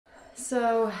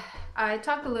So I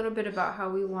talked a little bit about how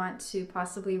we want to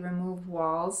possibly remove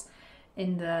walls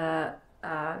in the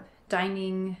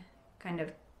dining kind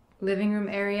of living room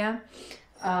area.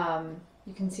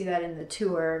 You can see that in the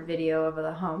tour video of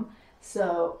the home.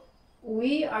 So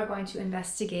we are going to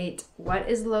investigate what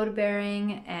is load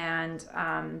bearing and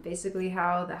basically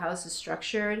how the house is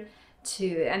structured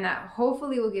and that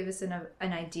hopefully will give us an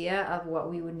idea of what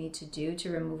we would need to do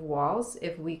to remove walls,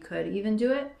 if we could even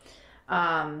do it.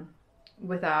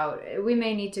 We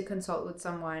may need to consult with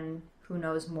someone who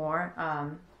knows more,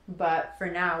 but for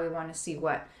now we want to see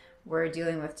what we're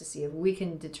dealing with to see if we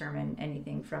can determine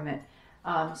anything from it.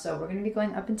 So we're going to be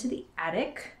going up into the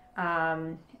attic,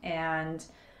 and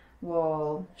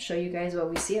we'll show you guys what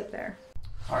we see up there.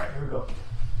 All right, here we go.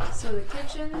 So the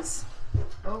kitchen's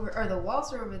over, or the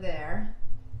walls are over there.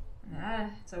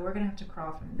 So we're going to have to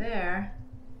crawl from there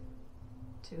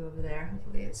to over there.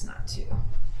 Hopefully it's not too.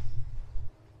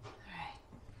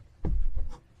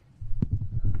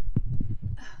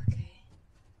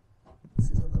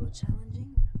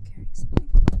 Challenging when I'm carrying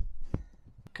something.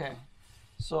 Okay,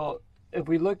 so if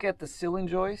we look at the ceiling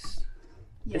joist,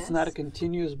 Yes. it's not a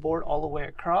continuous board all the way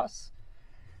across.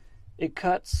 It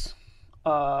cuts,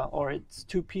 or it's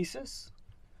two pieces.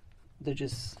 They're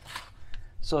just,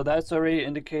 so that's already an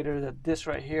indicator that this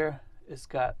right here has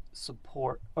got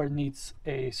support or needs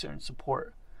a certain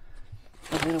support.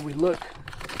 And then if we look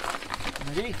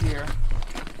underneath here,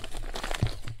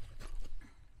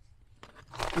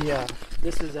 yeah,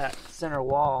 this is that center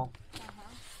wall,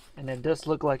 and it does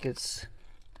look like it's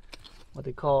what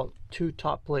they call two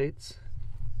top plates.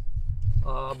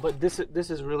 But this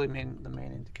is really the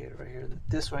main indicator right here. That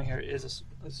this right here is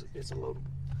a load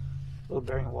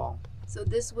bearing wall. So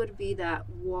this would be that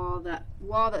wall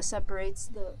that separates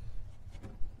the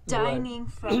dining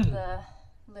from the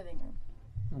living room.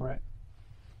 Right.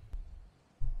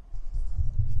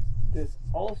 This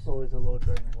also is a load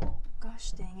bearing wall.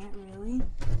 Gosh dang it, really?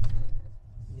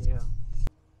 Yeah.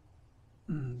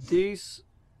 These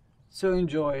ceiling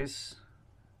joists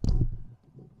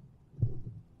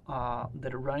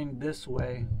that are running this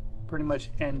way pretty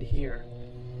much end here.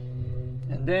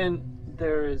 And then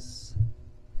there is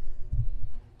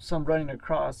some running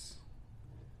across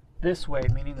this way,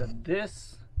 meaning that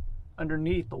this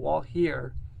underneath the wall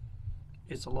here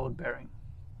is a load bearing.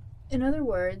 In other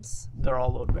words, they're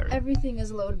all load bearing. Everything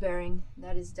is load bearing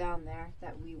that is down there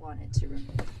that we wanted to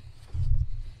remove.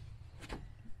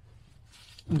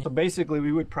 So basically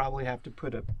we would probably have to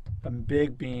put a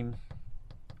big beam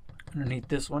underneath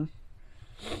this one,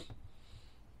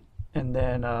 and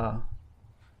then to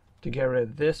get rid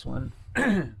of this one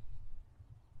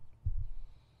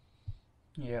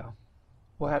yeah,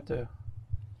 we'll have to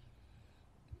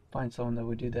find someone that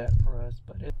would do that for us.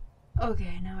 But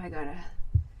okay, now I gotta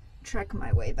trek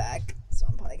my way back, so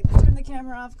I'm probably gonna turn the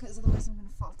camera off because otherwise I'm gonna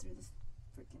fall through the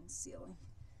freaking ceiling.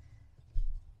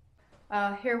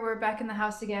 Here we're back in the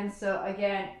house again. So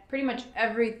again, pretty much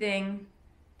everything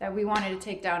that we wanted to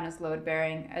take down is load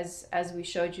bearing, as we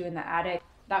showed you in the attic.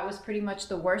 That was pretty much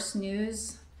the worst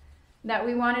news that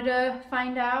we wanted to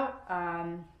find out.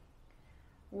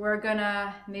 We're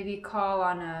gonna maybe call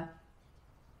on a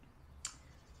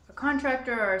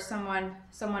contractor or someone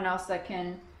else that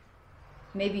can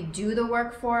maybe do the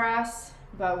work for us,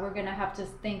 but we're gonna have to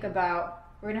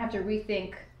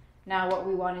rethink now what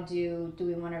we want to do. Do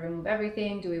we want to remove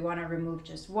everything? Do we want to remove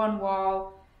just one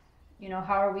wall? You know,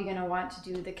 how are we going to want to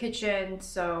do the kitchen?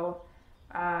 So,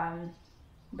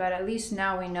 but at least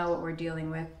now we know what we're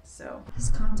dealing with. So he's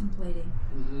contemplating.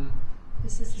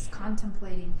 This is his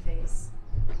contemplating phase.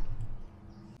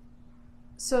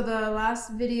 So the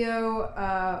last video,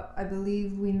 I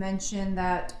believe we mentioned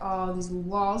that all these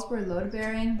walls were load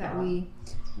bearing that we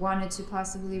wanted to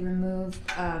possibly remove.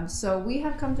 So we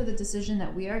have come to the decision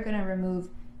that we are going to remove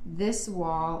this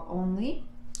wall only.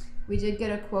 We did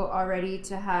get a quote already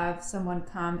to have someone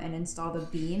come and install the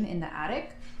beam in the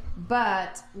attic,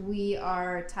 but we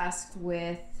are tasked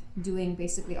with doing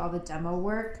basically all the demo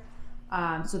work,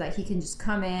 so that he can just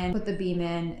come in, put the beam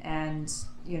in, and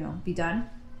be done.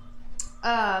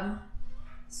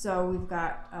 So we've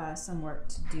got some work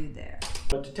to do there.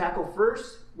 But to tackle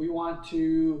first, we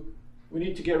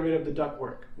need to get rid of the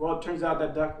ductwork. Well, it turns out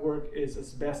that ductwork is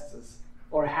asbestos,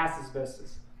 or has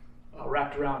asbestos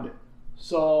wrapped around it.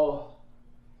 So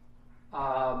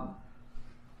not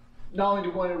only do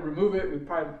we want to remove it, we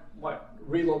probably want to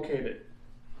relocate it.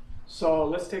 So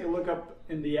let's take a look up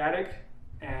in the attic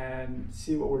and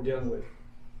see what we're dealing with.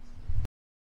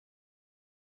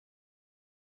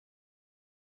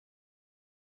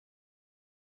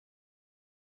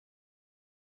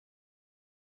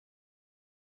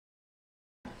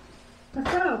 Let's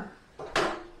go.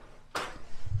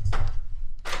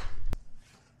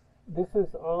 This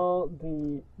is all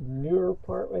the newer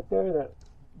part right there, that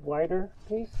wider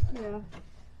piece. Yeah.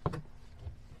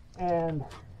 And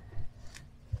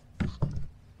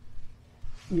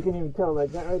you can even tell,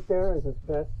 like that right there is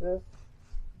asbestos.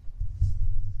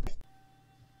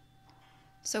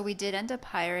 So we did end up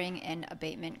hiring an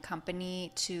abatement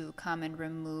company to come and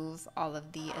remove all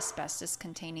of the asbestos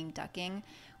containing ducting.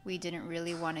 We didn't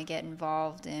really want to get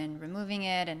involved in removing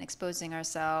it and exposing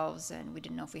ourselves, and we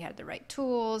didn't know if we had the right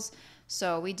tools.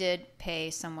 So we did pay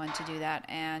someone to do that,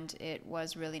 and it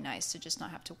was really nice to just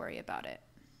not have to worry about it.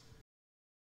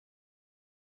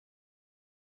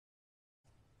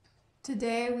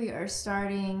 Today we are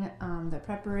starting the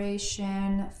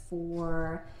preparation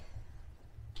for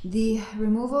the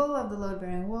removal of the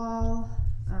load-bearing wall.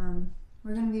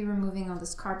 We're going to be removing all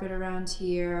this carpet around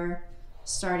here,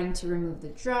 starting to remove the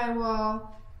drywall,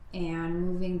 and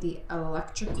moving the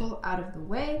electrical out of the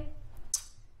way.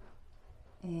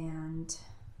 And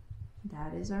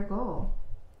that is our goal.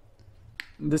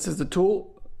 This is the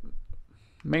tool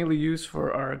mainly used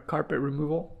for our carpet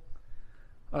removal.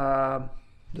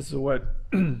 This is what,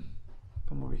 come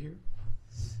over here.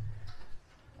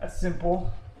 That's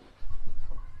simple.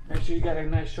 Make sure you got a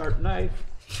nice sharp knife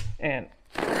and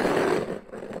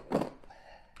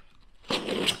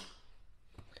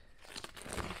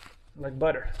like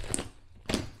butter.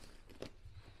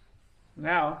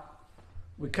 Now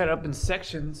we cut up in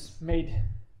sections,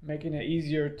 making it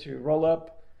easier to roll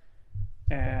up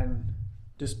and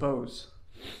dispose.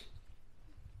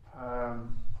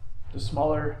 The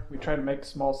smaller, we try to make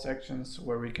small sections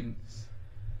where we can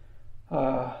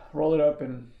roll it up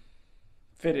and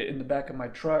fit it in the back of my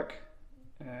truck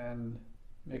and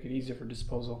make it easier for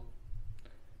disposal.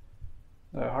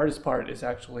 The hardest part is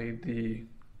actually the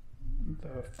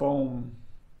foam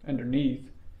underneath.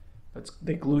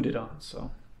 They glued it on, so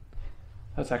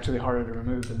that's actually harder to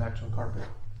remove than the actual carpet.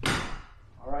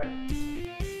 All right.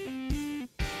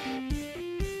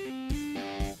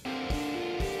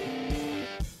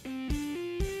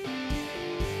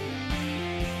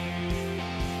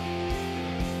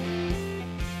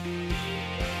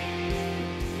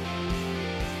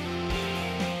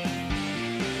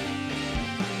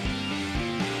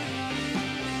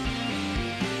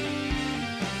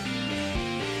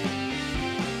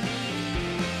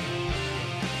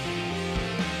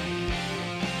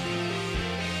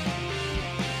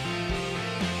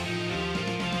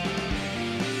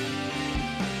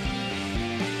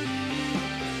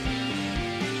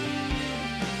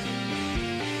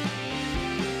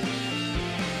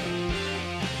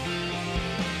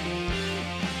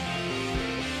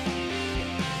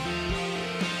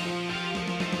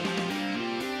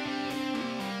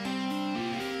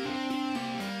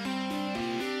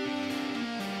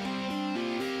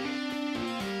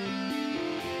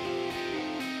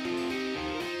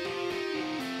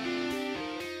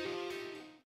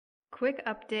 Quick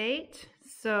update.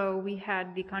 So we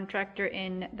had the contractor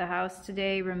in the house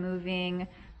today removing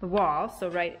the wall. So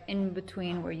right in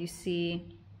between where you see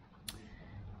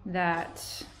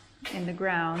that in the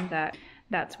ground,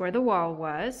 that's where the wall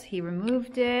was. He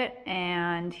removed it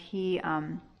and he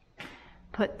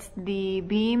put the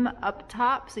beam up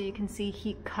top. So you can see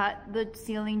he cut the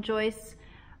ceiling joists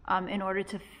in order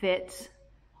to fit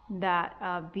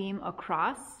that beam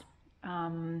across.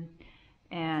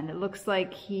 And it looks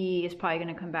like he is probably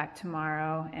going to come back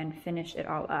tomorrow and finish it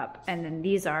all up. And then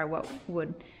these are what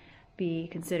would be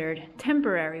considered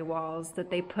temporary walls that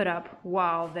they put up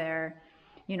while they're,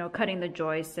 you know, cutting the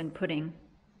joists and putting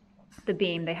the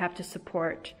beam. They have to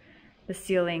support the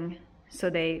ceiling, so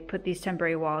they put these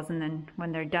temporary walls, and then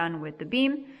when they're done with the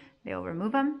beam, they'll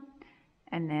remove them.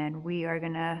 And then we are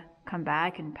going to come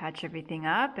back and patch everything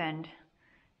up, and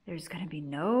there's going to be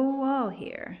no wall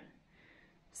here.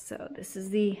 So this is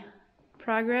the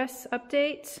progress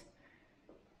update,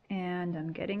 and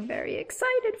I'm getting very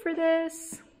excited for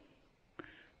this.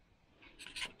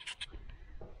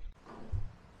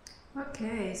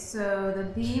 Okay, so the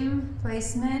beam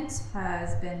placement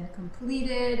has been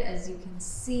completed. As you can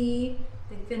see,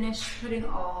 they finished putting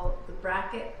all the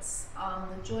brackets on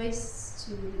the joists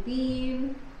to the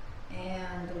beam,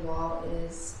 and the wall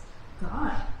is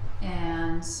gone.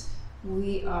 And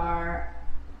we are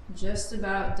just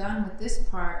about done with this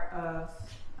part of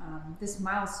this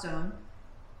milestone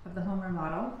of the home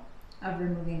remodel, of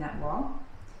removing that wall.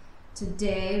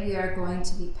 Today we are going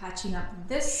to be patching up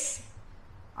this.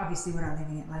 Obviously we're not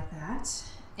leaving it like that,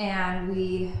 and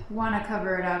we want to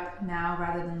cover it up now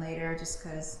rather than later, just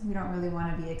because we don't really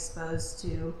want to be exposed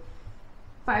to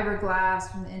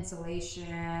fiberglass from the insulation,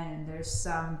 and there's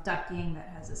some ducting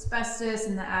that has asbestos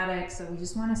in the attic. So we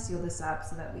just want to seal this up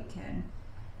so that we can,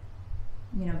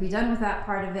 you know, be done with that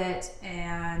part of it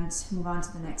and move on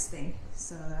to the next thing.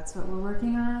 So that's what we're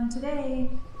working on today.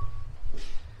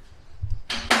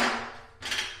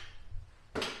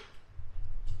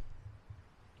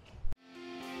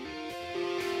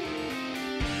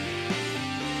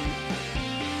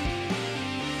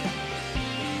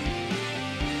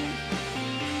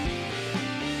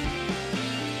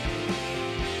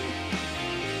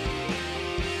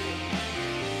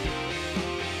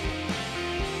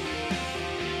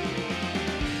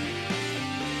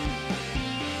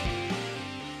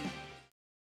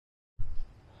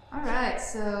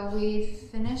 So we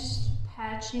finished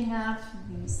patching up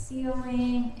the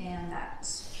ceiling and that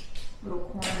little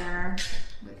corner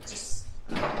with just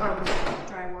or with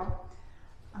drywall.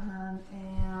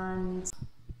 And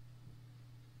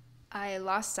I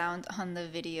lost sound on the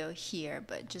video here,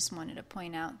 but just wanted to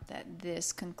point out that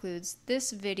this concludes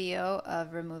this video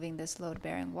of removing this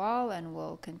load-bearing wall, and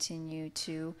we'll continue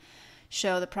to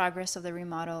show the progress of the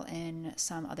remodel in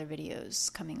some other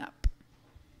videos coming up.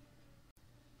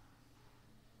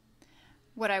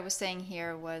 What I was saying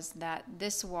here was that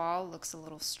this wall looks a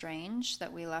little strange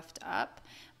that we left up,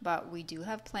 but we do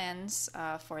have plans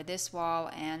for this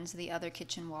wall and the other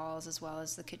kitchen walls, as well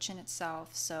as the kitchen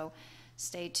itself. So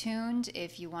stay tuned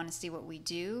if you want to see what we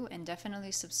do, and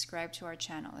definitely subscribe to our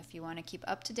channel if you want to keep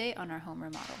up to date on our home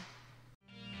remodel.